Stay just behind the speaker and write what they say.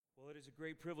It is a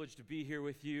great privilege to be here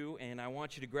with you, and I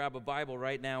want you to grab a Bible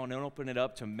right now and open it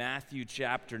up to Matthew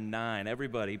chapter 9.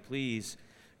 Everybody, please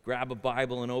grab a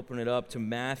Bible and open it up to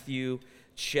Matthew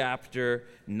chapter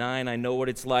 9. I know what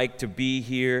it's like to be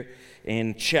here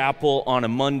in chapel on a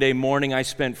Monday morning. I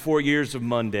spent 4 years of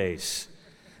Mondays.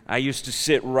 I used to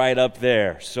sit right up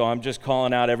there, so I'm just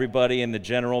calling out everybody in the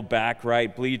general back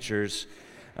right bleachers.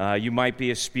 You might be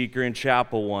a speaker in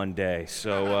chapel one day,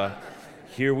 so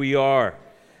here we are.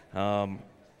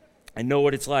 I know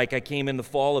what it's like. I came in the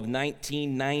fall of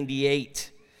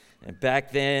 1998, and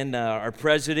back then our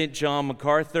president, John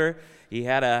MacArthur, he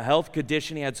had a health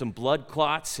condition. He had some blood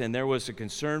clots, and there was a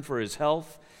concern for his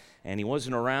health, and he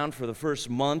wasn't around for the first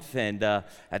month. And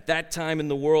at that time in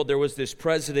the world, there was this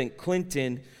President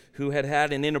Clinton who had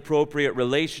had an inappropriate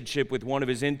relationship with one of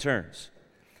his interns.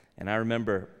 And I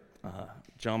remember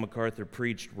John MacArthur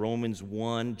preached Romans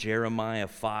 1, Jeremiah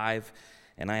 5,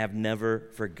 and I have never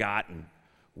forgotten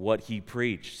what he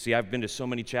preached. See, I've been to so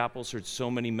many chapels, heard so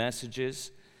many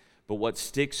messages, but what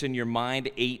sticks in your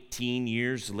mind 18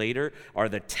 years later are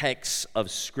the texts of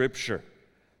Scripture.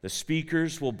 The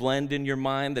speakers will blend in your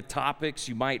mind, the topics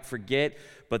you might forget,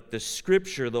 but the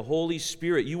Scripture, the Holy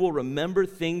Spirit, you will remember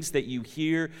things that you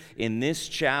hear in this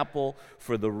chapel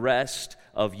for the rest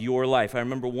of your life. I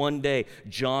remember one day,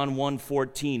 John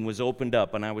 1:14 was opened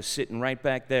up, and I was sitting right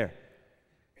back there.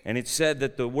 And it said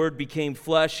that the Word became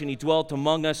flesh, and He dwelt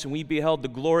among us, and we beheld the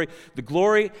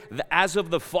glory as of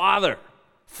the Father,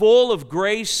 full of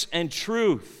grace and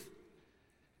truth.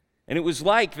 And it was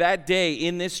like that day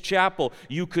in this chapel,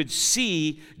 you could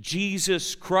see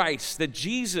Jesus Christ, that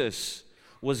Jesus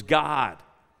was God.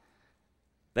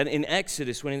 That in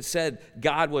Exodus, when it said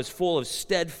God was full of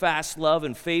steadfast love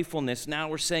and faithfulness, now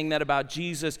we're saying that about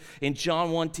Jesus in John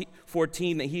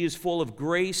 1:14, that He is full of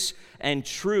grace and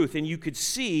truth. And you could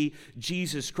see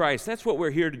Jesus Christ. That's what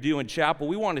we're here to do in chapel.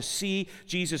 We want to see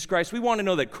Jesus Christ. We want to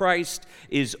know that Christ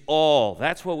is all.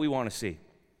 That's what we want to see.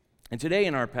 And today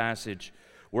in our passage,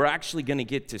 we're actually going to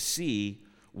get to see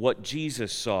what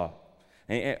Jesus saw.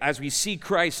 As we see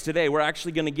Christ today, we're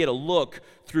actually going to get a look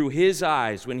through His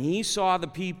eyes. When He saw the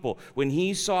people, when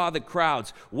He saw the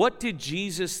crowds, what did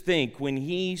Jesus think when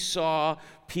He saw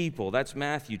people? That's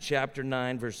Matthew chapter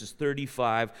 9, verses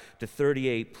 35 to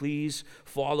 38. Please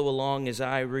follow along as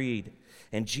I read.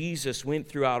 And Jesus went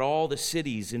throughout all the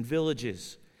cities and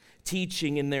villages,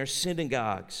 teaching in their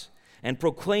synagogues, and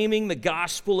proclaiming the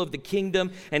gospel of the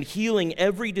kingdom, and healing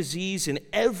every disease and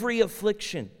every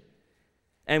affliction.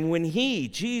 And when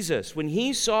Jesus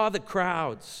saw the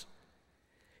crowds,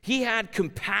 He had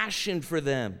compassion for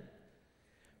them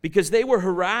because they were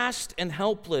harassed and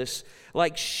helpless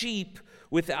like sheep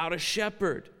without a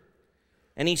shepherd.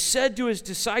 And He said to His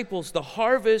disciples, "The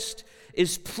harvest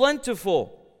is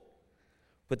plentiful,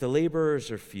 but the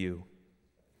laborers are few.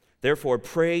 Therefore,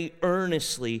 pray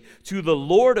earnestly to the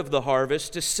Lord of the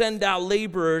harvest to send out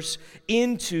laborers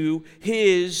into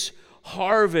His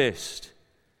harvest."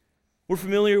 We're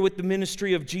familiar with the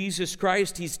ministry of Jesus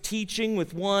Christ. He's teaching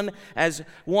with one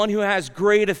who has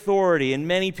great authority, and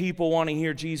many people want to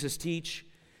hear Jesus teach.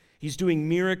 He's doing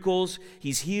miracles.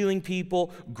 He's healing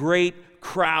people, great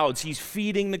crowds. He's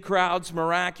feeding the crowds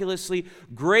miraculously.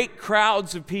 Great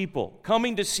crowds of people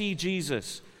coming to see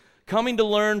Jesus, coming to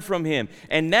learn from Him.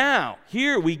 And now,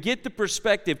 here we get the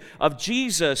perspective of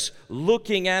Jesus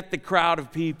looking at the crowd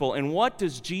of people. And what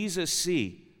does Jesus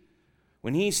see?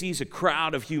 When He sees a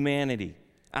crowd of humanity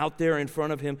out there in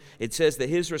front of Him, it says that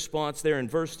His response there in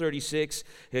verse 36,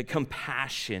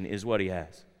 compassion is what He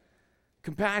has.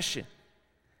 Compassion.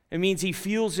 It means He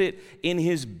feels it in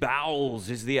His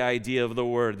bowels is the idea of the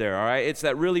word there, all right? It's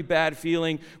that really bad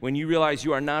feeling when you realize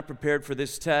you are not prepared for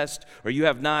this test, or you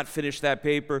have not finished that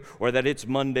paper, or that it's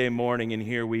Monday morning and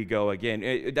here we go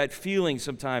again. That feeling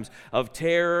sometimes of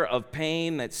terror, of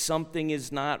pain, that something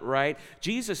is not right.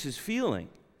 Jesus is feeling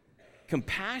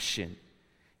compassion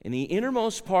in the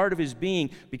innermost part of His being,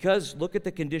 because look at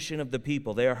the condition of the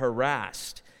people. They are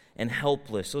harassed and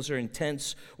helpless. Those are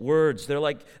intense words. They're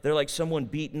like someone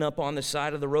beaten up on the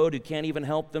side of the road who can't even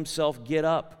help themselves get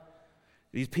up.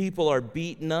 These people are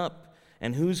beaten up,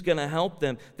 and who's going to help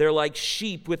them? They're like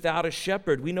sheep without a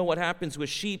shepherd. We know what happens with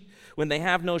sheep when they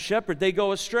have no shepherd. They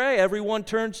go astray. Everyone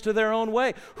turns to their own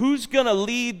way. Who's going to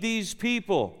lead these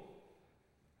people?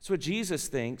 That's what Jesus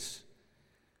thinks.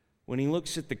 When He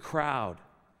looks at the crowd,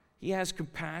 He has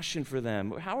compassion for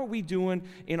them. How are we doing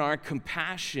in our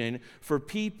compassion for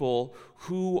people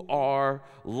who are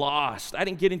lost? I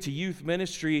didn't get into youth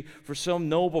ministry for some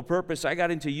noble purpose. I got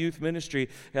into youth ministry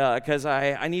because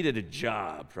I needed a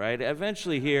job, right?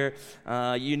 Eventually here,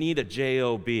 you need a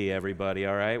job, everybody,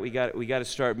 all right? We got to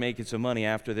start making some money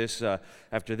after this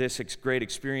great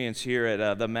experience here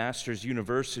at the Masters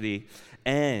University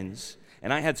ends.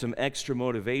 And I had some extra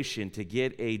motivation to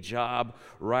get a job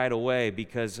right away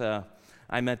because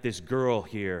I met this girl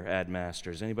here at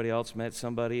Masters. Anybody else met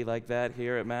somebody like that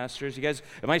here at Masters? You guys,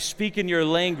 am I speaking your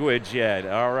language yet?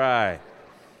 All right.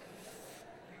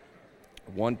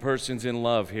 One person's in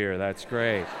love here. That's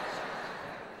great.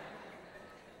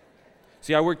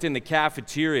 See, I worked in the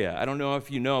cafeteria. I don't know if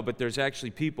you know, but there's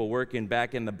actually people working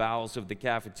back in the bowels of the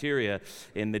cafeteria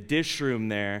in the dish room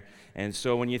there. And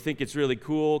so when you think it's really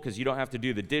cool because you don't have to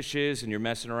do the dishes and you're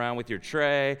messing around with your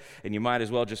tray and you might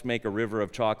as well just make a river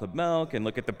of chocolate milk and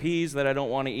look at the peas that I don't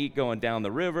want to eat going down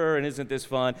the river, and isn't this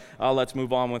fun? Oh, let's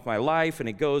move on with my life, and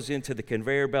it goes into the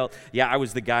conveyor belt. Yeah, I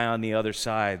was the guy on the other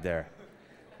side there.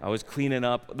 I was cleaning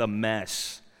up the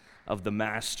mess of the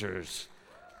Masters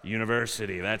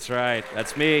University. That's right.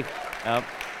 That's me.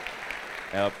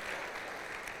 Yep.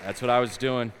 That's what I was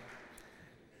doing.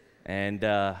 And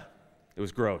it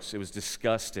was gross. It was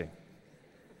disgusting.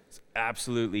 It's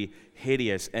absolutely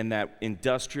hideous. And that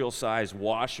industrial-sized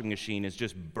washing machine is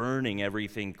just burning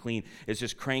everything clean. It's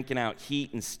just cranking out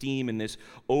heat and steam in this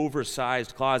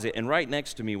oversized closet. And right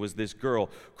next to me was this girl.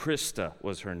 Krista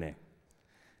was her name.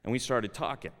 And we started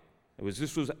talking.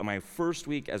 This was my first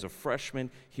week as a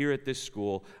freshman here at this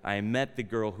school. I met the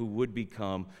girl who would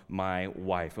become my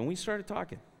wife, and we started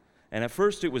talking. And at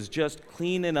first, it was just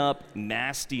cleaning up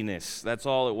nastiness. That's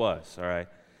all it was, all right?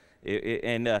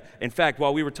 In fact,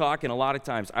 while we were talking, a lot of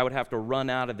times, I would have to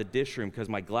run out of the dish room because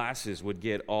my glasses would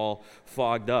get all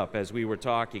fogged up as we were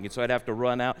talking. And so I'd have to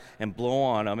run out and blow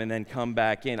on them and then come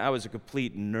back in. I was a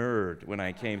complete nerd when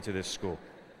I came to this school.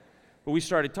 But we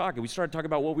started talking. We started talking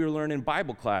about what we were learning in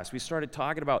Bible class. We started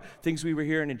talking about things we were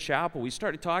hearing in chapel. We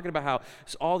started talking about how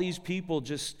all these people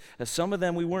just, some of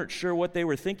them, we weren't sure what they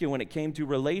were thinking when it came to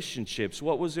relationships.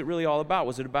 What was it really all about?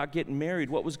 Was it about getting married?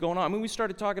 What was going on? I mean, we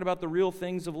started talking about the real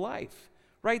things of life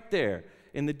right there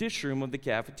in the dish room of the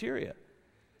cafeteria.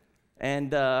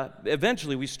 And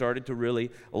eventually we started to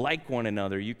really like one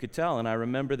another, you could tell. And I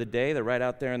remember the day that right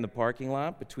out there in the parking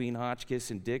lot between Hotchkiss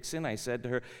and Dixon, I said to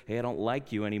her, hey, I don't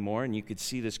like you anymore. And you could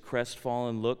see this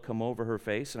crestfallen look come over her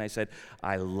face. And I said,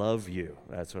 I love you.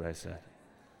 That's what I said.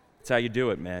 That's how you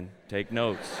do it, man. Take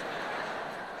notes.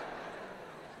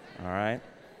 All right?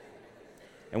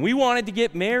 And we wanted to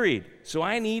get married, so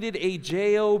I needed a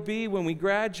job when we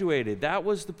graduated. That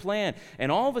was the plan. And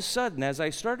all of a sudden, as I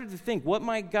started to think, what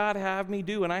might God have me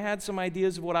do? And I had some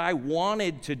ideas of what I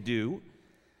wanted to do.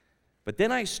 But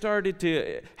then I started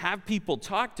to have people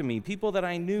talk to me, people that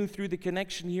I knew through the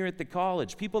connection here at the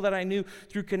college, people that I knew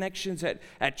through connections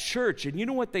at church. And you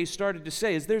know what they started to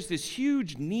say is there's this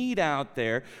huge need out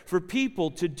there for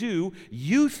people to do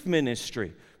youth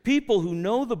ministry. People who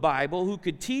know the Bible, who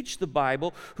could teach the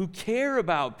Bible, who care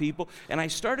about people. And I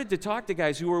started to talk to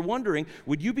guys who were wondering,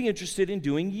 would you be interested in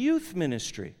doing youth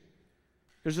ministry?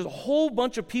 There's a whole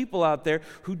bunch of people out there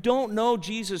who don't know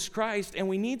Jesus Christ, and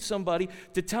we need somebody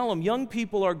to tell them young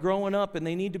people are growing up and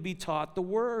they need to be taught the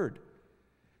Word.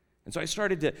 And so I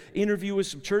started to interview with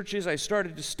some churches. I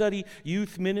started to study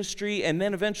youth ministry, and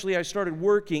then eventually I started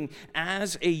working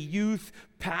as a youth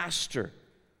pastor.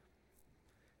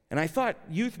 And I thought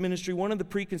youth ministry, one of the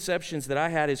preconceptions that I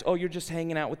had is, oh, you're just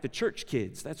hanging out with the church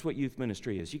kids. That's what youth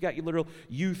ministry is. You got your little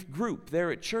youth group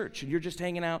there at church, and you're just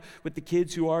hanging out with the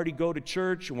kids who already go to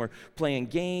church, and we're playing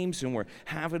games, and we're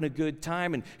having a good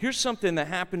time. And here's something that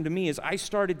happened to me is I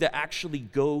started to actually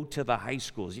go to the high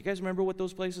schools. You guys remember what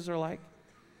those places are like?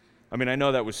 I mean, I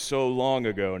know that was so long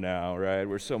ago now, right?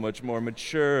 We're so much more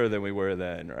mature than we were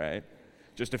then, right?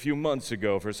 Just a few months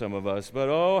ago for some of us, but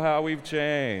oh, how we've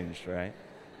changed, right?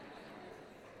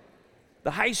 The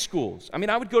high schools. I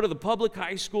mean, I would go to the public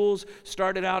high schools,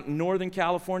 started out in Northern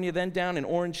California, then down in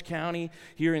Orange County,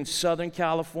 here in Southern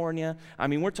California. I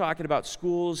mean, we're talking about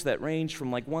schools that range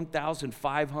from like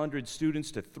 1,500 students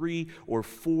to 3,000 or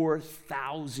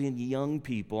 4,000 young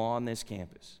people on this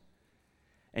campus.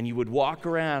 And you would walk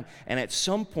around, and at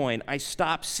some point, I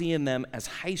stopped seeing them as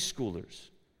high schoolers.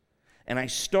 And I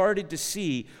started to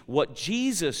see what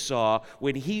Jesus saw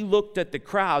when he looked at the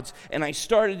crowds, and I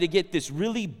started to get this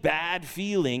really bad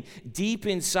feeling deep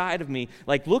inside of me.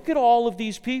 Like, look at all of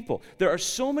these people. There are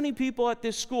so many people at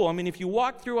this school. I mean, if you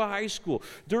walk through a high school,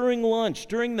 during lunch,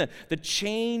 during the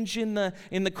change in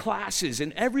the classes,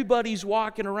 and everybody's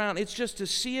walking around, it's just a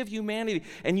sea of humanity.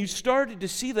 And you started to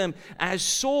see them as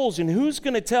souls. And who's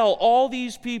going to tell all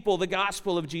these people the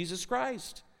gospel of Jesus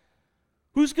Christ?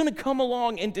 Who's going to come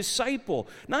along and disciple?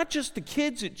 Not just the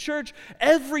kids at church.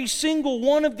 Every single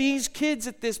one of these kids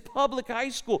at this public high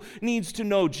school needs to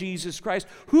know Jesus Christ.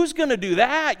 Who's going to do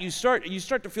that? You start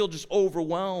to feel just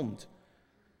overwhelmed.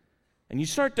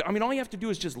 And all you have to do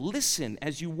is just listen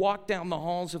as you walk down the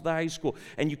halls of the high school,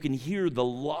 and you can hear the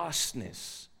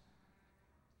lostness.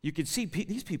 You can see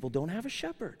these people don't have a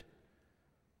shepherd.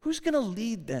 Who's going to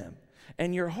lead them?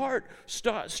 And your heart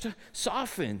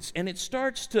softens, and it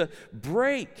starts to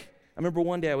break. I remember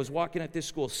one day I was walking at this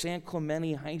school, San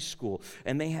Clemente High School,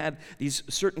 and they had these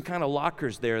certain kind of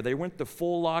lockers there. They weren't the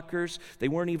full lockers. They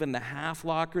weren't even the half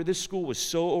locker. This school was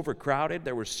so overcrowded.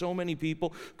 There were so many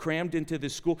people crammed into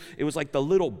this school. It was like the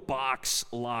little box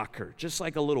locker, just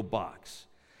like a little box.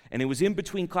 And it was in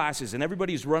between classes, and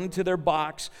everybody's running to their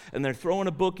box, and they're throwing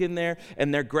a book in there,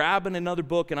 and they're grabbing another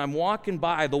book, and I'm walking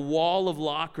by the wall of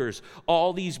lockers,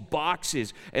 all these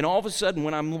boxes, and all of a sudden,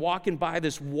 when I'm walking by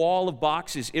this wall of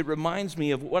boxes, it reminds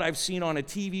me of what I've seen on a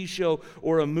TV show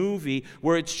or a movie,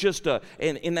 where it's just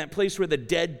in that place where the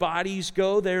dead bodies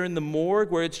go, there in the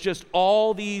morgue, where it's just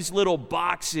all these little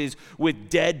boxes with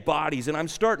dead bodies, and I'm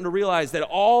starting to realize that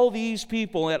all these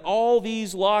people at all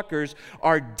these lockers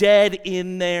are dead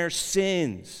in their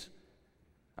sins.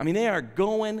 I mean, they are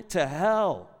going to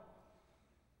hell.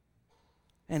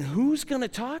 And who's going to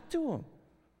talk to them?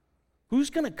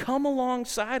 Who's going to come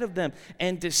alongside of them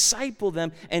and disciple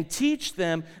them and teach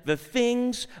them the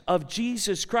things of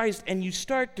Jesus Christ? And you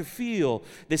start to feel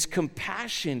this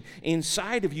compassion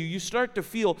inside of you. You start to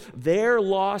feel their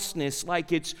lostness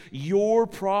like it's your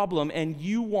problem, and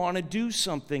you want to do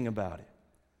something about it.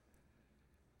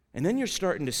 And then you're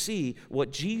starting to see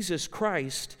what Jesus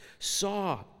Christ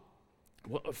saw.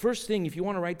 Well, first thing, if you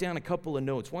want to write down a couple of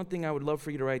notes, one thing I would love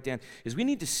for you to write down is we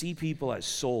need to see people as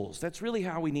souls. That's really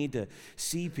how we need to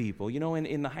see people. You know,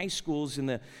 in the high schools, in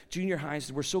the junior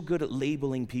highs, we're so good at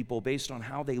labeling people based on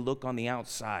how they look on the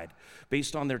outside,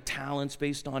 based on their talents,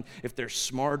 based on if they're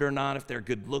smart or not, if they're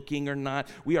good looking or not.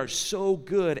 We are so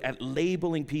good at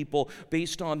labeling people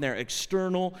based on their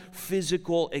external,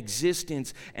 physical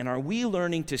existence. And are we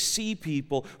learning to see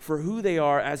people for who they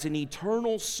are as an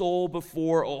eternal soul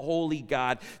before a holy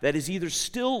God that is either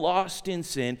still lost in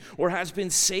sin or has been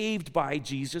saved by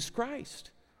Jesus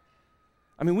Christ?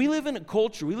 I mean, we live in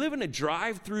a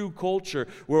drive-through culture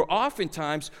where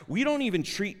oftentimes we don't even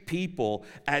treat people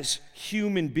as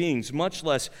human beings, much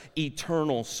less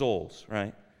eternal souls,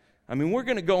 right? I mean, we're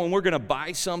going to go and we're going to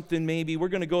buy something maybe. We're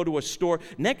going to go to a store.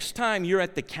 Next time you're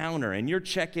at the counter and you're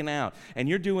checking out and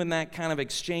you're doing that kind of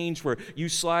exchange where you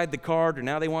slide the card, or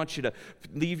now they want you to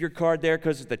leave your card there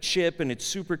because it's a chip and it's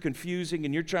super confusing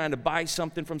and you're trying to buy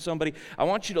something from somebody. I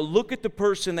want you to look at the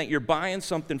person that you're buying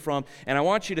something from, and I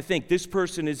want you to think this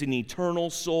person is an eternal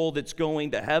soul that's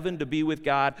going to heaven to be with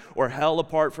God or hell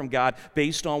apart from God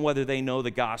based on whether they know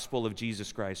the gospel of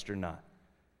Jesus Christ or not.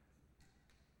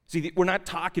 See, we're not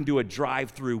talking to a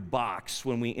drive-through box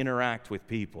when we interact with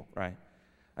people, right?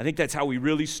 I think that's how we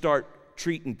really start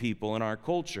treating people in our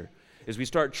culture, is we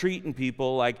start treating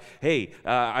people like, hey,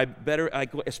 I better,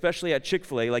 like, especially at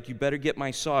Chick-fil-A, like, you better get my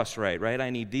sauce right?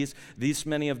 I need these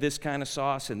many of this kind of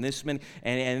sauce and this many,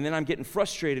 and then I'm getting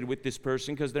frustrated with this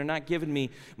person because they're not giving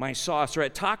me my sauce. Or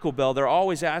at Taco Bell, they're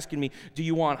always asking me, do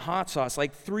you want hot sauce?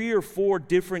 Like 3 or 4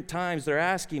 different times they're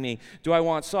asking me, do I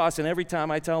want sauce? And every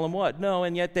time I tell them what? No,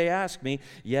 and yet they ask me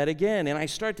yet again. And I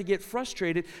start to get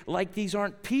frustrated like these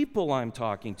aren't people I'm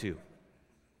talking to.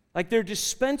 Like they're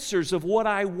dispensers of what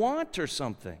I want or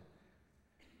something.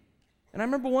 And I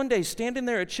remember one day standing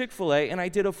there at Chick-fil-A, and I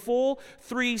did a full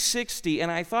 360, and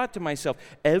I thought to myself,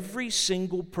 every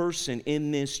single person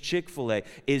in this Chick-fil-A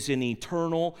is an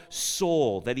eternal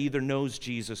soul that either knows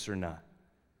Jesus or not.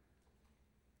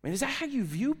 I mean, is that how you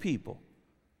view people?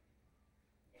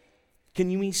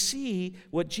 Can we see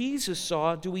what Jesus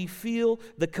saw? Do we feel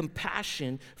the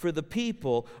compassion for the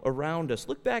people around us?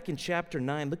 Look back in chapter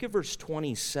 9. Look at verse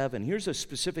 27. Here's a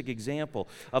specific example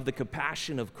of the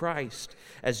compassion of Christ.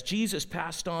 As Jesus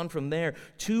passed on from there,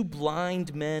 2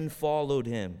 blind men followed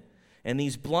him. And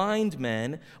these blind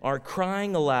men are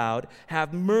crying aloud,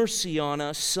 "Have mercy on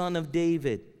us, Son of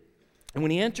David." And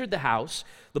when he entered the house,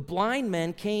 the blind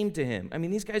men came to him. I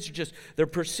mean, these guys are they're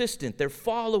persistent. They're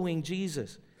following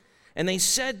Jesus. And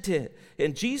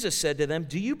Jesus said to them,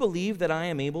 "Do you believe that I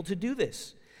am able to do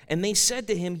this?" And they said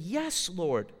to him, "Yes,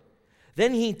 Lord."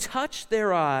 Then he touched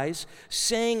their eyes,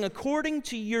 saying, "According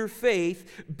to your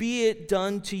faith, be it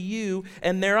done to you."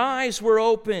 And their eyes were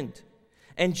opened.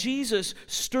 And Jesus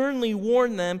sternly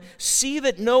warned them, "See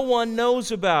that no one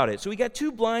knows about it." So we got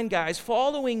two blind guys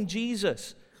following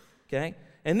Jesus, okay?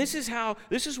 And this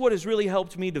is what has really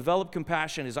helped me develop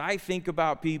compassion as I think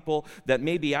about people that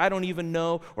maybe I don't even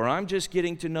know or I'm just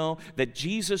getting to know, that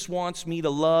Jesus wants me to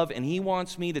love and he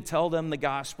wants me to tell them the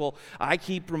gospel. I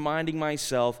keep reminding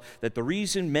myself that the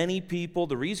reason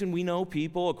we know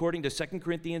people, according to 2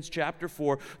 Corinthians chapter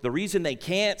 4, the reason they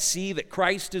can't see that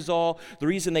Christ is all, the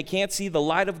reason they can't see the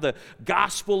light of the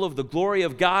gospel of the glory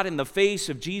of God in the face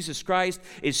of Jesus Christ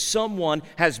is someone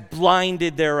has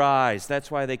blinded their eyes. That's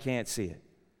why they can't see it.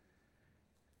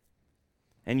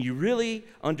 And you really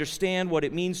understand what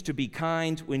it means to be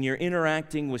kind when you're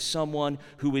interacting with someone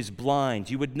who is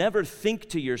blind. You would never think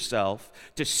to yourself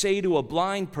to say to a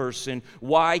blind person,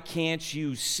 "Why can't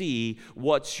you see?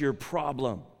 What's your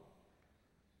problem?"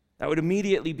 That would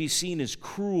immediately be seen as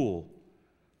cruel.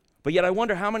 But yet I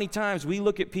wonder how many times we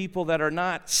look at people that are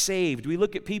not saved, we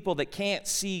look at people that can't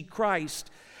see Christ,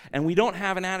 and we don't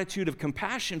have an attitude of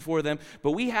compassion for them,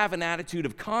 but we have an attitude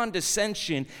of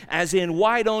condescension, as in,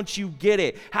 "Why don't you get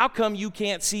it? How come you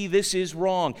can't see this is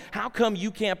wrong? How come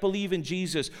you can't believe in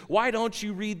Jesus? Why don't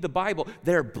you read the Bible?"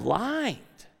 They're blind.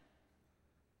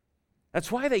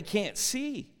 That's why they can't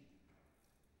see.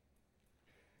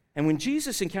 And when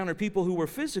Jesus encountered people who were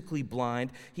physically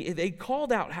blind, they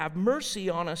called out, "Have mercy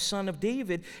on us, Son of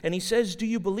David." And he says, "Do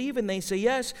you believe?" And they say,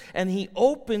 "Yes." And he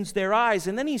opens their eyes.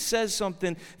 And then he says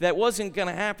something that wasn't going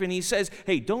to happen. He says,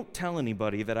 "Hey, don't tell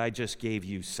anybody that I just gave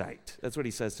you sight." That's what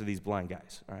he says to these blind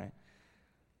guys, all right?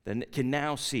 That can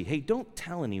now see. Hey, don't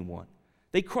tell anyone.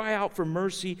 They cry out for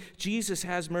mercy. Jesus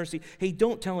has mercy. Hey,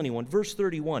 don't tell anyone. Verse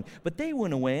 31, "But they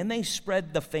went away and they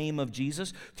spread the fame of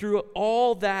Jesus through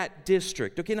all that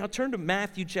district." Okay, now turn to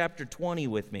Matthew chapter 20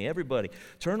 with me. Everybody,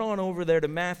 turn on over there to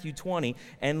Matthew 20.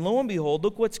 And lo and behold,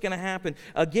 look what's going to happen.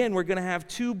 Again, we're going to have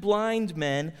two blind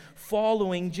men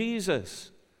following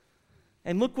Jesus.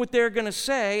 And look what they're going to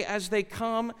say as they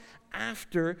come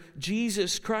after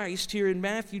Jesus Christ here in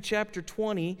Matthew chapter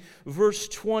 20, verse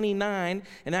 29.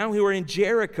 And now we are in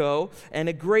Jericho, and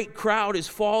a great crowd is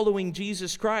following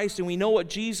Jesus Christ. And we know what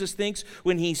Jesus thinks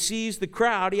when he sees the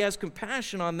crowd. He has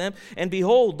compassion on them. And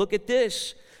behold, look at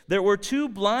this. There were two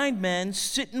blind men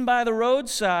sitting by the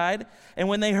roadside, and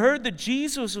when they heard that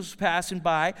Jesus was passing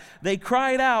by, they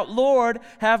cried out, "Lord,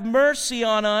 have mercy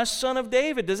on us, Son of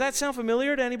David." Does that sound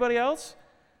familiar to anybody else?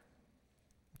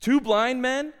 Two blind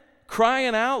men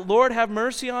crying out, "Lord, have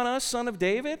mercy on us, Son of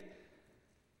David."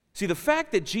 See, the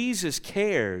fact that Jesus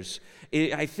cares,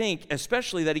 I think,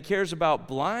 especially that he cares about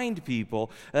blind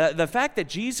people, the fact that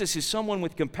Jesus is someone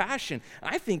with compassion,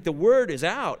 I think the word is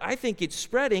out. I think it's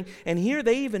spreading, and here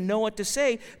they even know what to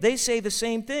say. They say the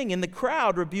same thing, and the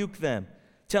crowd rebuked them,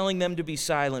 telling them to be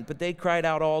silent. But they cried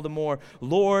out all the more,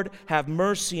 "Lord, have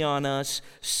mercy on us,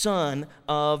 Son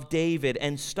of David."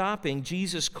 And stopping,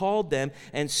 Jesus called them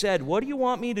and said, "What do you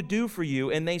want me to do for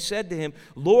you?" And they said to him,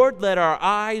 "Lord, let our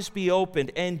eyes be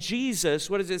opened." And Jesus,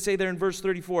 what does it say there in verse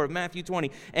 34 of Matthew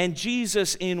 20? And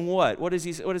Jesus in what? What does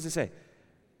it say?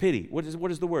 Pity. What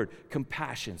is the word?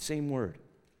 Compassion. Same word.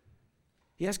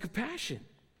 He has compassion.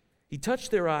 He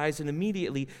touched their eyes, and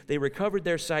immediately they recovered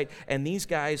their sight, and these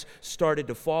guys started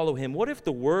to follow him. What if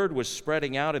the word was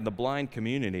spreading out in the blind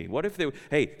community? What if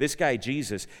hey, this guy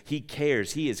Jesus, he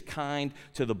cares. He is kind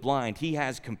to the blind. He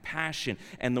has compassion,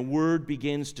 and the word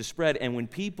begins to spread. And when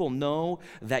people know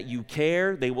that you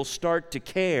care, they will start to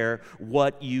care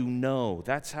what you know.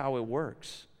 That's how it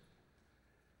works.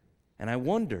 And I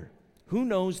wonder, who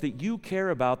knows that you care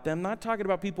about them? Not talking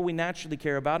about people we naturally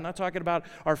care about, not talking about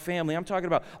our family. I'm talking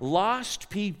about lost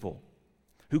people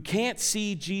who can't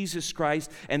see Jesus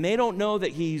Christ and they don't know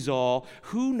that he's all.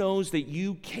 Who knows that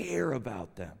you care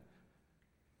about them?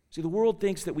 See, the world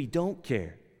thinks that we don't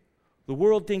care. The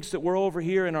world thinks that we're over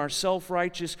here in our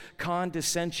self-righteous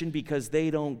condescension because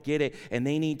they don't get it, and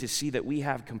they need to see that we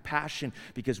have compassion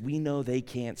because we know they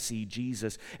can't see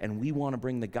Jesus, and we want to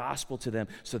bring the gospel to them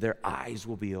so their eyes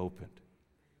will be opened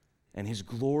and his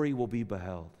glory will be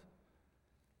beheld.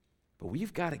 But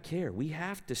we've got to care. We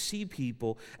have to see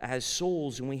people as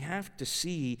souls, and we have to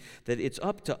see that it's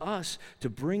up to us to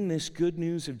bring this good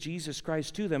news of Jesus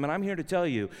Christ to them. And I'm here to tell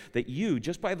you that you,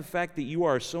 just by the fact that you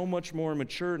are so much more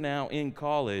mature now in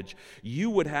college,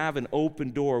 you would have an open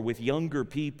door with younger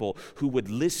people who would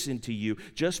listen to you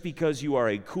just because you are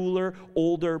a cooler,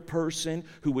 older person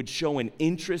who would show an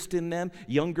interest in them.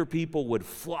 Younger people would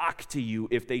flock to you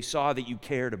if they saw that you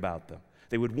cared about them.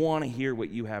 They would want to hear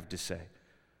what you have to say.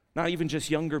 Not even just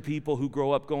younger people who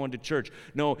grow up going to church.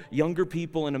 No, younger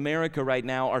people in America right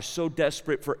now are so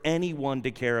desperate for anyone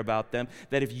to care about them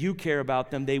that if you care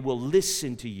about them, they will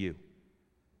listen to you.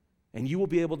 And you will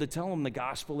be able to tell them the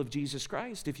gospel of Jesus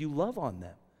Christ if you love on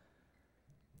them.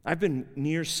 I've been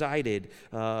nearsighted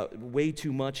way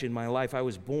too much in my life. I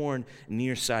was born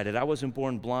nearsighted. I wasn't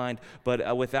born blind,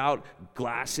 but without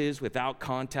glasses, without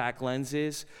contact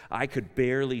lenses, I could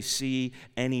barely see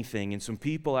anything. And some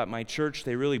people at my church,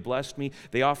 they really blessed me.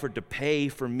 They offered to pay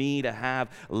for me to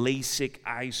have LASIK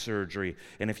eye surgery.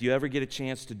 And if you ever get a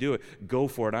chance to do it, go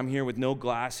for it. I'm here with no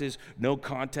glasses, no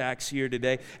contacts here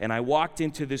today. And I walked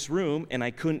into this room and I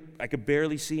could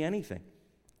barely see anything.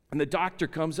 And the doctor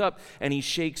comes up and he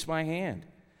shakes my hand.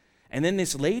 And then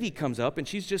this lady comes up and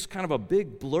she's just kind of a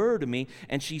big blur to me.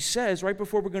 And she says, right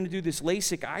before we're going to do this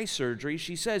LASIK eye surgery,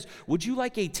 she says, "Would you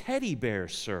like a teddy bear,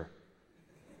 sir?"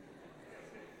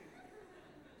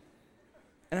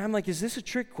 And I'm like, is this a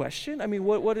trick question? I mean,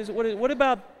 what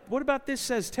about this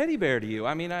says teddy bear to you?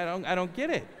 I mean, I don't get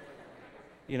it,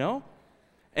 you know?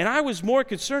 And I was more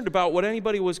concerned about what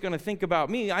anybody was going to think about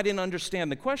me. I didn't understand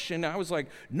the question. I was like,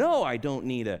 no, I don't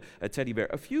need a teddy bear.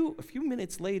 A few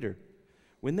minutes later,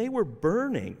 when they were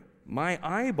burning my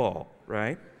eyeball,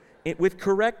 right, with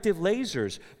corrective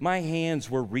lasers, my hands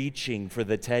were reaching for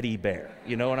the teddy bear.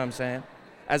 You know what I'm saying?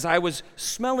 As I was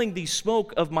smelling the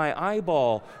smoke of my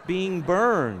eyeball being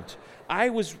burned, I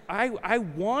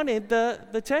wanted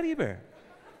the teddy bear.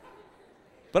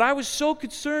 But I was so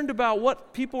concerned about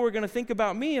what people were going to think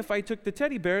about me if I took the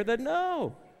teddy bear that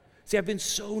no. See, I've been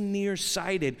so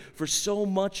nearsighted for so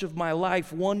much of my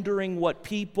life, wondering what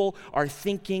people are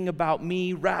thinking about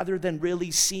me rather than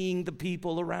really seeing the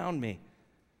people around me.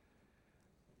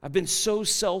 I've been so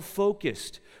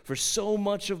self-focused for so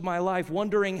much of my life,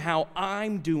 wondering how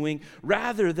I'm doing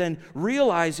rather than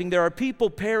realizing there are people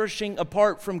perishing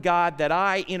apart from God that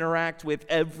I interact with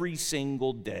every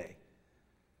single day.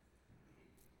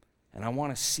 And I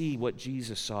want to see what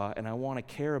Jesus saw, and I want to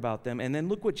care about them. And then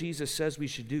look what Jesus says we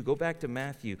should do. Go back to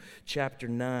Matthew chapter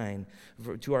 9,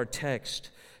 to our text.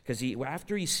 Because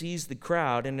after he sees the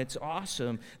crowd, and it's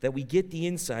awesome that we get the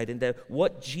insight into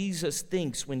what Jesus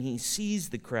thinks when he sees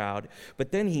the crowd.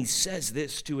 But then he says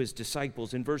this to his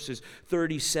disciples in verses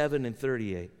 37 and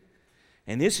 38.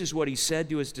 And this is what he said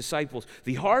to his disciples: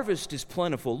 "The harvest is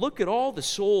plentiful. Look at all the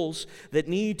souls that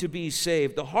need to be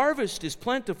saved. The harvest is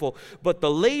plentiful, but the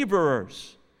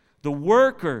laborers, the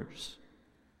workers,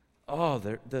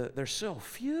 they're so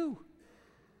few.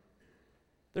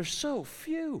 They're so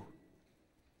few.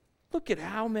 Look at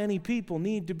how many people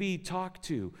need to be talked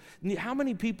to. How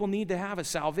many people need to have a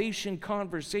salvation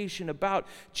conversation about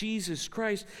Jesus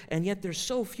Christ, and yet there's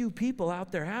so few people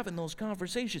out there having those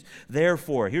conversations.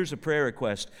 Therefore, here's a prayer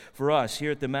request for us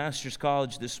here at the Master's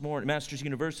College this morning, Master's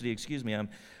University, I'm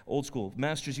old school,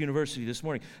 Master's University this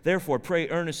morning. Therefore, pray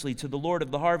earnestly to the Lord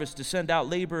of the harvest to send out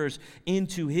laborers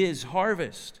into his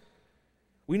harvest."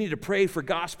 We need to pray for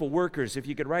gospel workers. If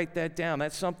you could write that down,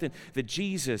 that's something that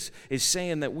Jesus is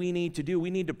saying that we need to do. We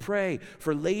need to pray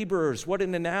for laborers. What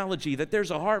an analogy, that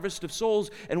there's a harvest of souls,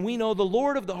 and we know the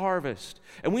Lord of the harvest.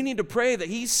 And we need to pray that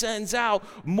he sends out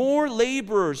more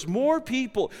laborers, more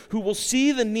people who will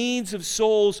see the needs of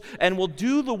souls and will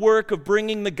do the work of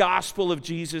bringing the gospel of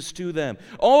Jesus to them.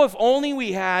 Oh, if only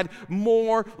we had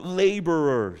more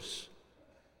laborers.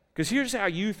 Because here's how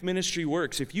youth ministry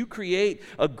works. If you create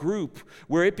a group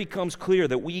where it becomes clear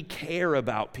that we care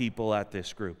about people at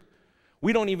this group,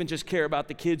 we don't even just care about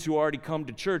the kids who already come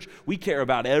to church. We care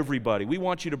about everybody. We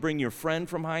want you to bring your friend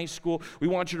from high school. We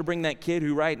want you to bring that kid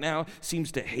who right now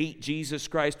seems to hate Jesus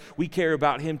Christ. We care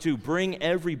about him too. Bring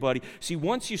everybody. See,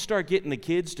 once you start getting the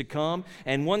kids to come,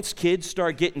 and once kids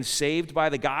start getting saved by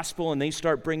the gospel, and they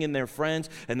start bringing their friends,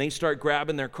 and they start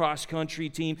grabbing their cross-country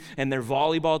team and their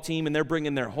volleyball team, and they're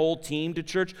bringing their whole team to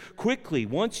church, quickly,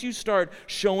 once you start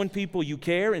showing people you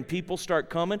care and people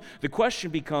start coming, the question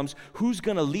becomes, who's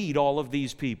going to lead all of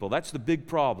these people? That's the big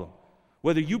problem.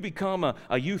 Whether you become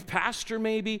a youth pastor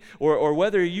maybe, or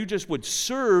whether you just would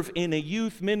serve in a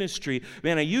youth ministry.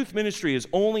 Man, a youth ministry is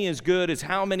only as good as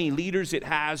how many leaders it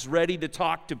has ready to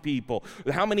talk to people.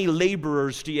 How many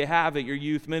laborers do you have at your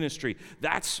youth ministry?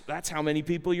 That's how many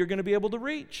people you're going to be able to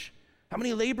reach. How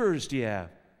many laborers do you have?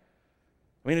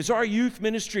 I mean, as our youth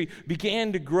ministry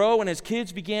began to grow and as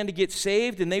kids began to get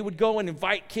saved and they would go and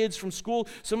invite kids from school,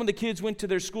 some of the kids went to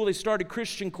their school, they started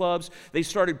Christian clubs, they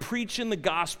started preaching the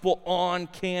gospel on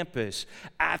campus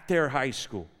at their high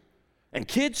school. And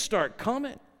kids start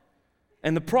coming.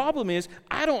 And the problem is,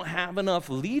 I don't have enough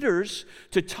leaders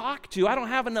to talk to. I don't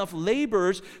have enough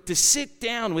laborers to sit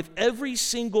down with every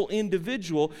single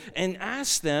individual and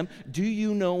ask them, do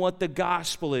you know what the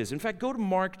gospel is? In fact, go to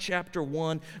Mark chapter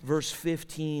 1, verse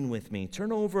 15 with me.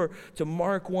 Turn over to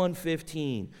Mark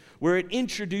 1:15, where it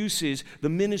introduces the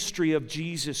ministry of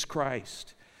Jesus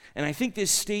Christ. And I think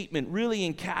this statement really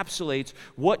encapsulates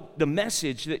what the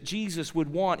message that Jesus would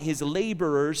want his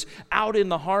laborers out in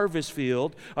the harvest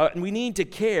field. We need to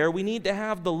care, we need to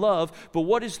have the love, but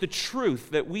what is the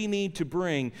truth that we need to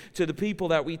bring to the people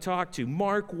that we talk to?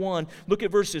 Mark 1, look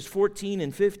at verses 14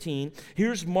 and 15.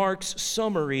 Here's Mark's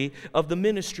summary of the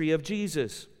ministry of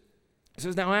Jesus. It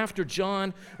says, now after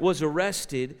John was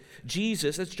arrested,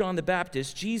 Jesus, that's John the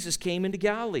Baptist, Jesus came into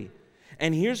Galilee.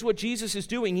 And here's what Jesus is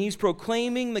doing. He's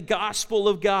proclaiming the gospel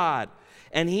of God.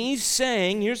 And he's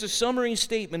saying, here's a summary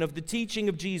statement of the teaching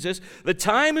of Jesus. The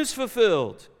time is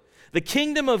fulfilled. The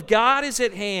kingdom of God is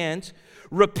at hand.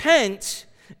 Repent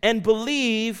and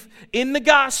believe in the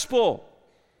gospel.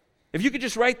 If you could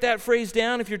just write that phrase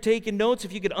down, if you're taking notes,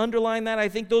 if you could underline that, I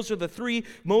think those are the three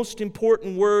most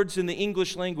important words in the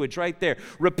English language right there.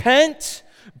 Repent,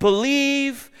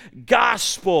 believe,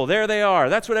 gospel. There they are.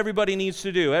 That's what everybody needs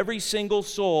to do. Every single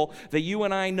soul that you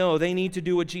and I know, they need to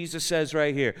do what Jesus says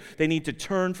right here. They need to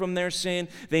turn from their sin.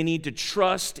 They need to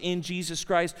trust in Jesus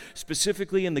Christ,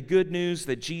 specifically in the good news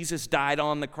that Jesus died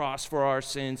on the cross for our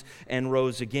sins and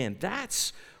rose again.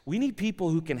 We need people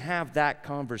who can have that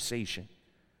conversation.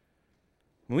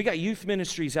 We got youth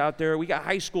ministries out there. We got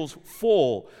high schools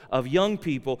full of young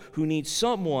people who need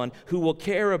someone who will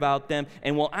care about them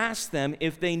and will ask them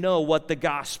if they know what the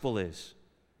gospel is.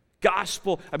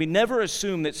 Gospel, never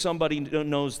assume that somebody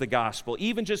knows the gospel,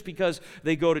 even just because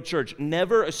they go to church.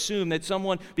 Never assume that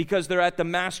someone, because they're at the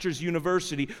master's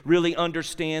university, really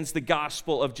understands the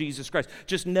gospel of Jesus Christ.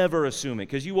 Just never assume it,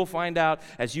 because you will find out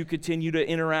as you continue to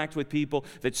interact with people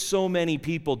that so many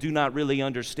people do not really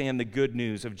understand the good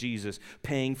news of Jesus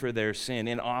paying for their sin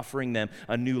and offering them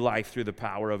a new life through the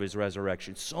power of his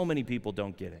resurrection. So many people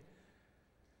don't get it.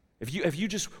 If you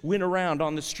just went around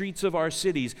on the streets of our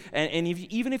cities, and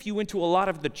even if you went to a lot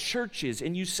of the churches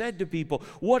and you said to people,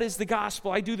 what is the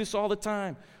gospel? I do this all the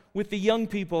time. With the young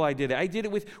people I did it. I did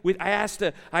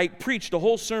it I preached a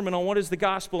whole sermon on what is the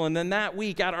gospel, and then that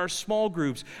week at our small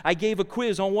groups, I gave a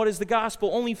quiz on what is the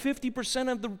gospel. Only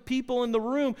 50% of the people in the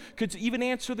room could even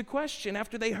answer the question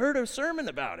after they heard a sermon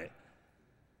about it.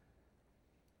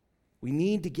 We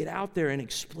need to get out there and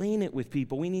explain it with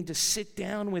people. We need to sit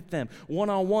down with them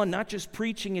one-on-one, not just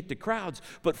preaching it to crowds,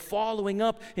 but following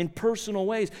up in personal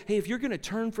ways. Hey, if you're going to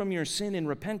turn from your sin in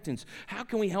repentance, how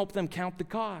can we help them count the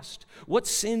cost? What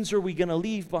sins are we going to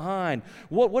leave behind?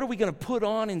 What are we going to put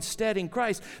on instead in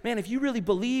Christ? Man, if you really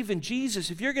believe in Jesus,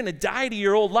 if you're going to die to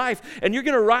your old life and you're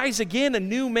going to rise again, a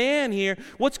new man here,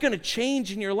 what's going to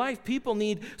change in your life? People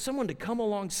need someone to come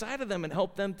alongside of them and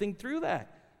help them think through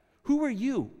that. Who are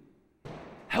you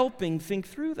helping think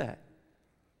through that?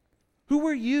 Who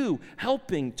are you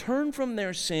helping turn from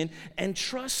their sin and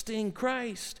trusting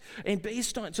Christ? And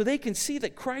so they can see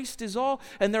that Christ is all,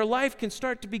 and their life can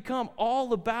start to become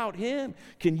all about him.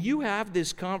 Can you have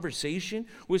this conversation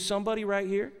with somebody right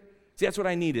here? See, that's what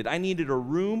I needed. I needed a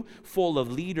room full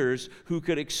of leaders who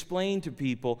could explain to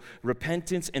people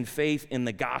repentance and faith in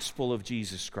the gospel of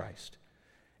Jesus Christ.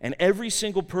 And every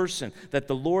single person that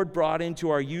the Lord brought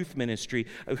into our youth ministry,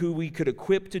 who we could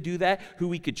equip to do that, who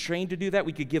we could train to do that,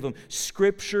 we could give them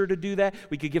scripture to do that,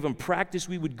 we could give them practice.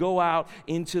 We would go out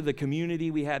into the community.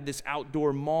 We had this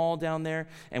outdoor mall down there,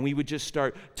 and we would just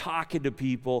start talking to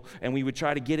people, and we would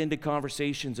try to get into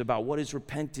conversations about what is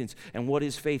repentance and what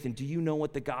is faith, and do you know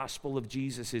what the gospel of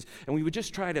Jesus is? And we would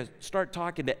just try to start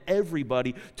talking to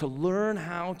everybody to learn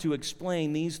how to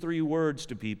explain these three words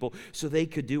to people so they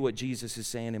could do what Jesus is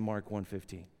saying in Mark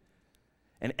 1:15.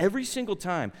 And every single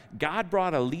time God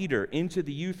brought a leader into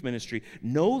the youth ministry,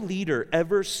 no leader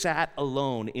ever sat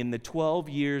alone in the 12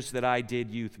 years that I did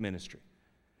youth ministry.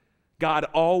 God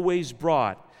always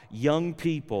brought young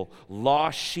people,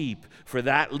 lost sheep, for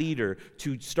that leader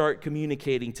to start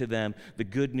communicating to them the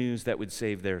good news that would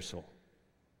save their soul.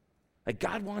 Like,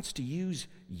 God wants to use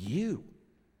you.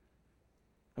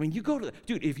 I mean, you go to,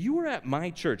 dude, if you were at my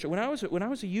church, when I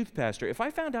was a youth pastor, if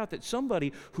I found out that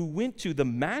somebody who went to the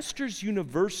Master's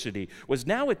University was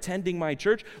now attending my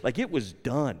church, like, it was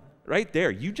done. Right there.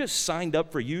 You just signed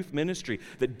up for youth ministry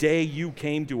the day you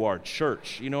came to our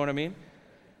church. You know what I mean?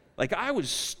 Like, I was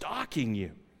stalking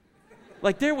you.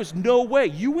 Like, there was no way.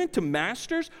 You went to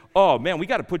Masters? Oh, man, we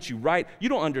got to put you right. You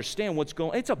don't understand what's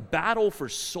going on. It's a battle for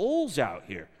souls out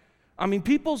here. I mean,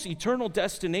 people's eternal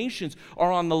destinations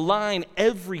are on the line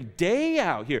every day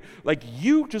out here. Like,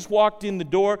 you just walked in the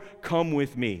door, come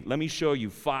with me. Let me show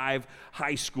you 5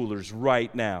 high schoolers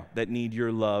right now that need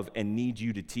your love and need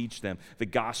you to teach them the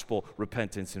gospel,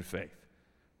 repentance, and faith.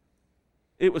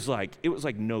 It was like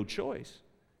no choice.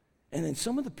 And then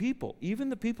some of the people, even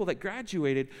the people that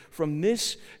graduated from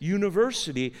this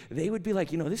university, they would be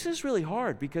like, this is really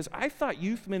hard because I thought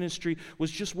youth ministry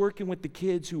was just working with the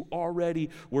kids who already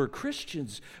were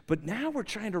Christians. But now we're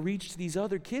trying to reach these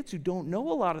other kids who don't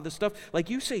know a lot of the stuff. Like,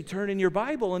 you say, turn in your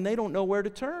Bible, and they don't know where to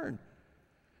turn.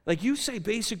 Like, you say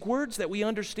basic words that we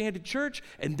understand at church,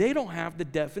 and they don't have the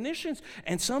definitions.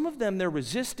 And some of them, they're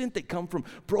resistant. They come from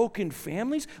broken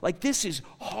families. Like, this is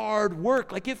hard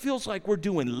work. Like, it feels like we're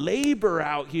doing labor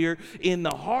out here in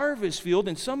the harvest field.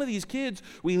 And some of these kids,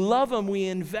 we love them, we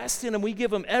invest in them, we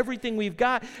give them everything we've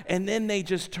got, and then they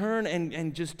just turn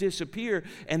and just disappear,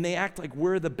 and they act like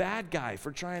we're the bad guy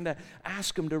for trying to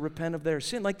ask them to repent of their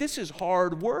sin. Like, this is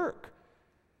hard work.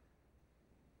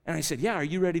 And I said, yeah, are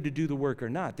you ready to do the work or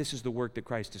not? This is the work that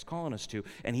Christ is calling us to.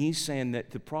 And he's saying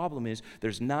that the problem is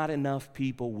there's not enough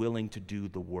people willing to do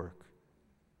the work.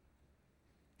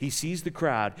 He sees the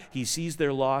crowd, he sees their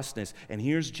lostness, and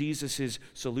here's Jesus'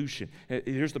 solution.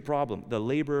 Here's the problem. The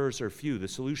laborers are few. The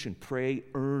solution, pray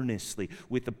earnestly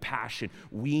with a passion.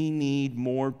 We need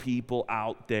more people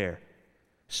out there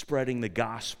spreading the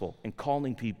gospel and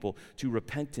calling people to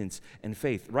repentance and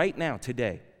faith. Right now,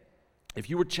 today, if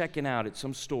you were checking out at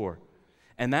some store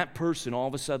and that person all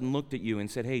of a sudden looked at you and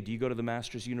said, hey, do you go to the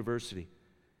Master's University?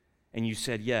 And you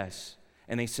said yes.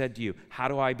 And they said to you, how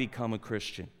do I become a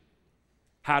Christian?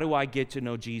 How do I get to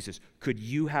know Jesus? Could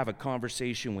you have a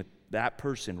conversation with that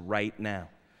person right now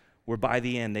where by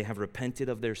the end they have repented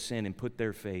of their sin and put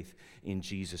their faith in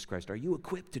Jesus Christ? Are you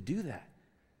equipped to do that?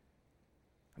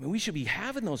 I mean, we should be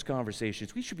having those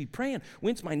conversations. We should be praying,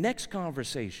 when's my next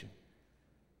conversation?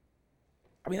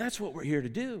 I mean, that's what we're here to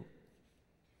do.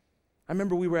 I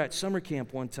remember we were at summer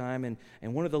camp one time, and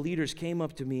one of the leaders came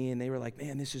up to me, and they were like,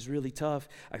 man, this is really tough.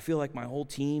 I feel like my whole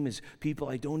team is people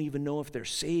I don't even know if they're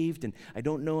saved, and I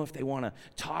don't know if they want to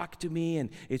talk to me, and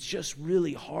it's just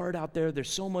really hard out there. There's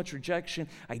so much rejection.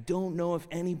 I don't know if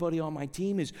anybody on my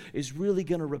team is really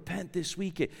going to repent this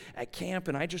week at camp.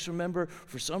 And I just remember,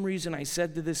 for some reason, I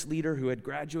said to this leader who had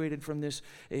graduated from this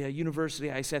university,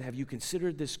 I said, have you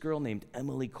considered this girl named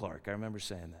Emily Clark? I remember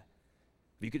saying that.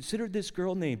 Have you considered this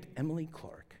girl named Emily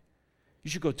Clark? You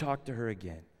should go talk to her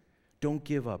again. Don't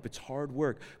give up. It's hard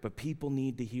work, but people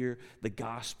need to hear the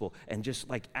gospel. And just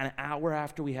like an hour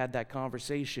after we had that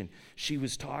conversation, she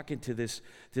was talking to this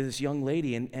young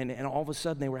lady, and all of a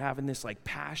sudden they were having this like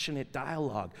passionate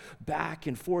dialogue back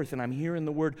and forth, and I'm hearing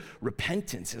the word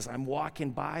repentance as I'm walking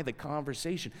by the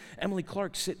conversation. Emily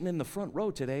Clark's sitting in the front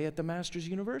row today at the Master's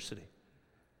University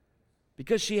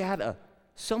because she had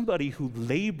somebody who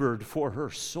labored for her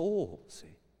soul, see?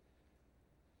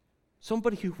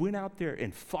 Somebody who went out there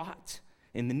and fought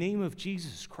in the name of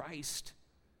Jesus Christ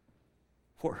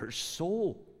for her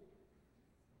soul.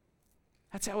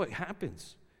 That's how it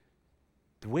happens.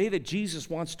 The way that Jesus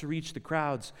wants to reach the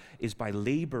crowds is by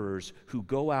laborers who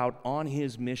go out on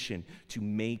his mission to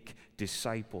make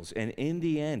disciples. And in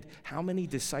the end, how many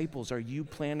disciples are you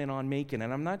planning on making?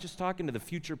 And I'm not just talking to the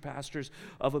future pastors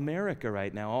of America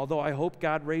right now, although I hope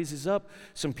God raises up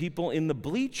some people in the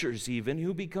bleachers even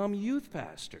who become youth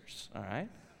pastors, all right?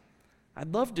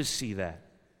 I'd love to see that.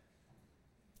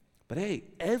 But hey,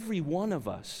 every one of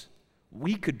us,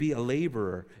 we could be a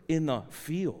laborer in the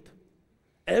field.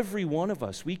 Every one of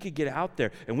us, we could get out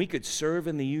there and we could serve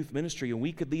in the youth ministry, and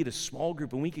we could lead a small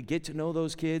group, and we could get to know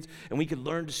those kids, and we could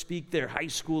learn to speak their high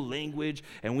school language,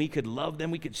 and we could love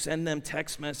them. We could send them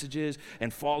text messages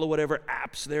and follow whatever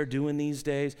apps they're doing these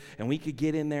days, and we could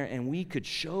get in there and we could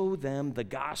show them the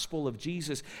gospel of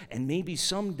Jesus. And maybe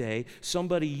someday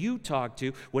somebody you talk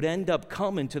to would end up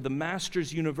coming to the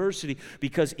Master's University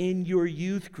because in your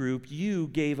youth group you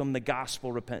gave them the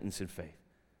gospel, repentance, and faith.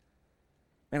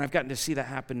 And I've gotten to see that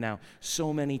happen now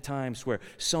so many times where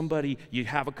somebody, you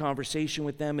have a conversation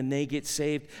with them and they get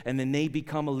saved and then they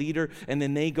become a leader and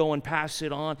then they go and pass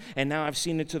it on. And now I've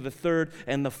seen it to the third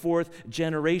and the fourth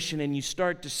generation, and you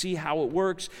start to see how it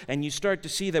works, and you start to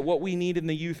see that what we need in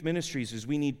the youth ministries is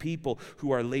we need people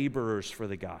who are laborers for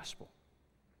the gospel.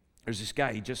 There's this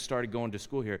guy, he just started going to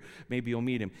school here. Maybe you'll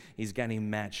meet him. He's a guy named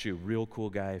Matt Shue, real cool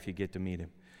guy if you get to meet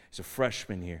him. He's a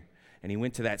freshman here. And he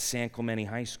went to that San Clemente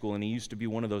High School, and he used to be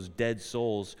one of those dead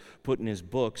souls putting his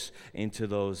books into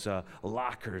those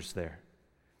lockers there.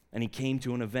 And he came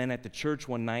to an event at the church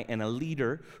one night, and a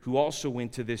leader who also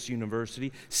went to this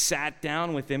university sat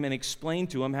down with him and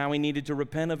explained to him how he needed to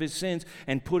repent of his sins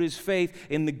and put his faith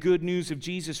in the good news of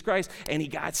Jesus Christ. And he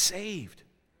got saved.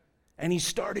 And he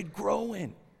started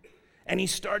growing. And he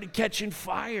started catching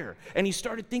fire. And he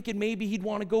started thinking maybe he'd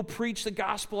want to go preach the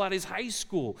gospel at his high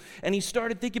school. And he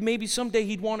started thinking maybe someday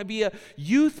he'd want to be a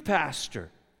youth pastor.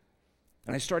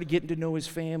 And I started getting to know his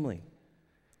family.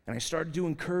 And I started to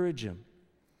encourage him.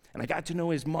 And I got to know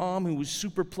his mom, who was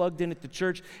super plugged in at the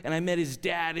church. And I met his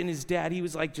dad. And his dad, he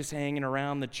was like just hanging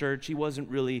around the church. He wasn't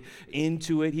really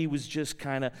into it. He was just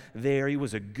kind of there. He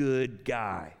was a good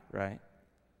guy, right?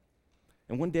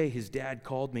 And one day his dad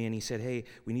called me and he said, hey,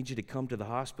 we need you to come to the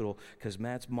hospital because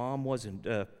Matt's mom wasn't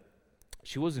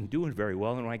doing very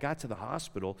well. And when I got to the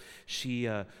hospital,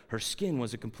 her skin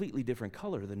was a completely different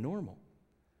color than normal.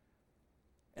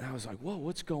 And I was like, whoa,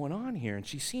 what's going on here? And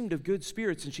she seemed of good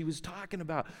spirits, and she was talking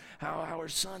about how her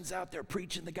son's out there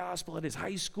preaching the gospel at his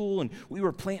high school, and we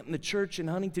were planting the church in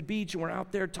Huntington Beach, and we're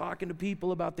out there talking to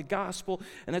people about the gospel.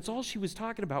 And that's all she was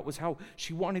talking about, was how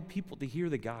she wanted people to hear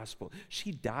the gospel.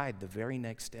 She died the very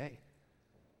next day.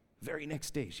 Very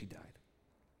next day she died.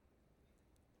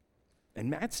 And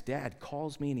Matt's dad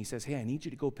calls me and he says, hey, I need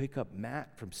you to go pick up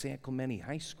Matt from San Clemente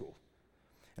High School.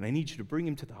 And I need you to bring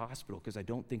him to the hospital because I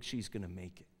don't think she's going to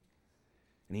make it.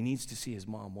 And he needs to see his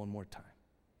mom one more time.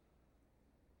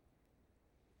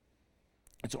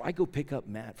 And so I go pick up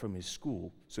Matt from his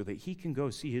school so that he can go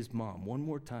see his mom one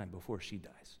more time before she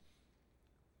dies.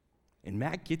 And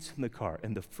Matt gets in the car,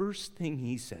 and the first thing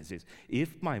he says is,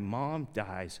 if my mom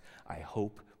dies, I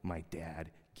hope my dad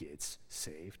gets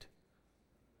saved.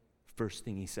 First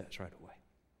thing he says right away.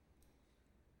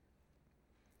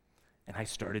 And I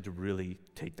started to really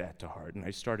take that to heart, and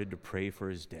I started to pray for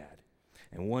his dad.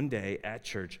 And one day at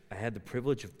church, I had the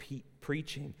privilege of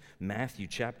preaching Matthew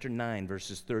chapter 9,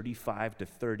 verses 35 to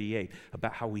 38,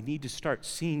 about how we need to start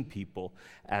seeing people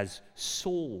as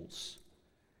souls.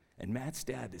 And Matt's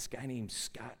dad, this guy named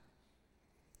Scott,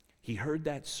 he heard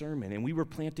that sermon, and we were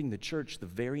planting the church the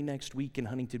very next week in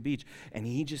Huntington Beach, and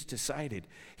he just decided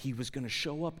he was going to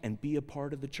show up and be a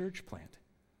part of the church plant.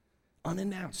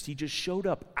 Unannounced. He just showed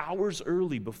up hours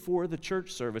early before the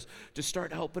church service to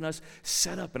start helping us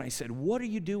set up. And I said, what are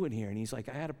you doing here? And he's like,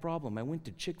 I had a problem. I went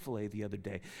to Chick-fil-A the other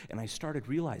day, and I started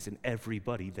realizing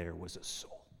everybody there was a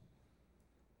soul.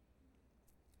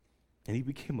 And he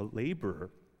became a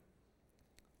laborer.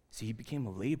 See, he became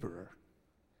a laborer,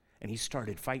 and he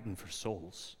started fighting for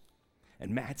souls.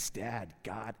 And Matt's dad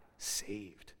got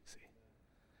saved. See?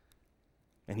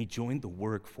 And he joined the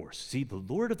workforce. See, the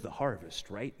Lord of the harvest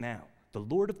right now, the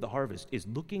Lord of the harvest is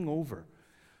looking over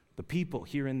the people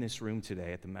here in this room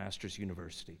today at the Master's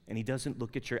University. And he doesn't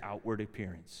look at your outward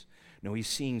appearance. No, he's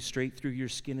seeing straight through your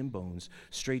skin and bones,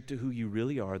 straight to who you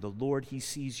really are. The Lord, he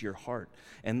sees your heart.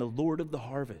 And the Lord of the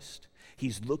harvest,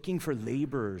 he's looking for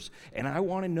laborers. And I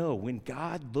want to know, when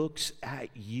God looks at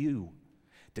you,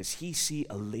 does he see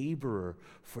a laborer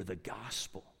for the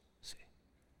gospel?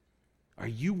 Are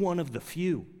you one of the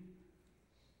few?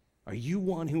 Are you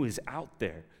one who is out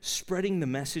there spreading the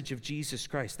message of Jesus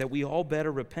Christ, that we all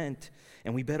better repent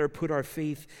and we better put our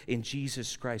faith in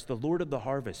Jesus Christ? The Lord of the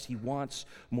harvest, he wants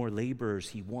more laborers.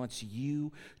 He wants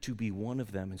you to be one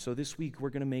of them. And so this week we're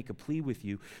going to make a plea with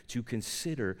you to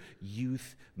consider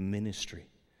youth ministry.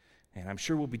 And I'm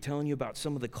sure we'll be telling you about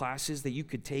some of the classes that you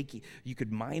could take. You could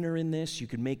minor in this. You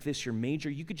could make this your major.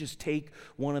 You could just take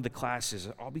one of the classes.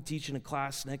 I'll be teaching a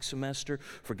class next semester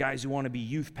for guys who want to be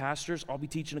youth pastors. I'll be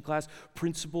teaching a class,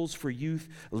 Principles for Youth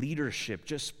Leadership,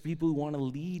 just people who want to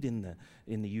lead in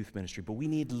the youth ministry. But we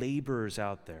need laborers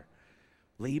out there,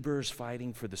 laborers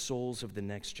fighting for the souls of the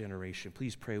next generation.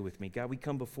 Please pray with me. God, we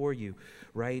come before you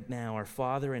right now, our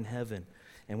Father in heaven.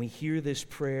 And we hear this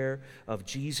prayer of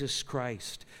Jesus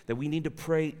Christ, that we need to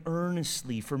pray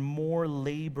earnestly for more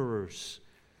laborers.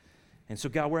 And so,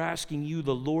 God, we're asking you,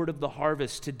 the Lord of the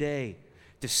harvest, today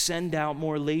to send out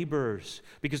more laborers,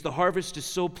 because the harvest is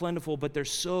so plentiful, but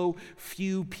there's so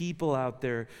few people out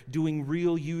there doing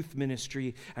real youth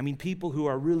ministry. I mean, people who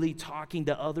are really talking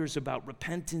to others about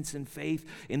repentance and faith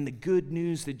in the good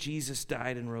news that Jesus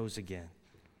died and rose again.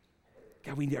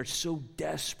 God, we are so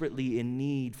desperately in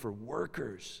need for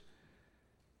workers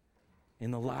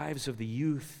in the lives of the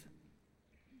youth.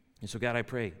 And so, God, I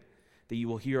pray that you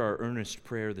will hear our earnest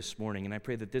prayer this morning. And I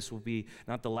pray that this will be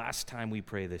not the last time we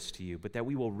pray this to you, but that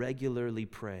we will regularly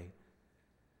pray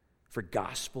for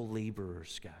gospel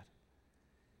laborers, God.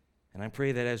 And I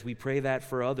pray that as we pray that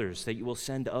for others, that you will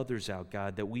send others out,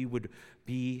 God, that we would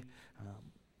be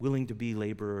willing to be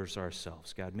laborers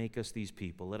ourselves. God, make us these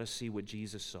people. Let us see what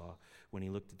Jesus saw when he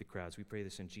looked at the crowds. We pray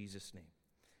this in Jesus' name.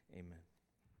 Amen.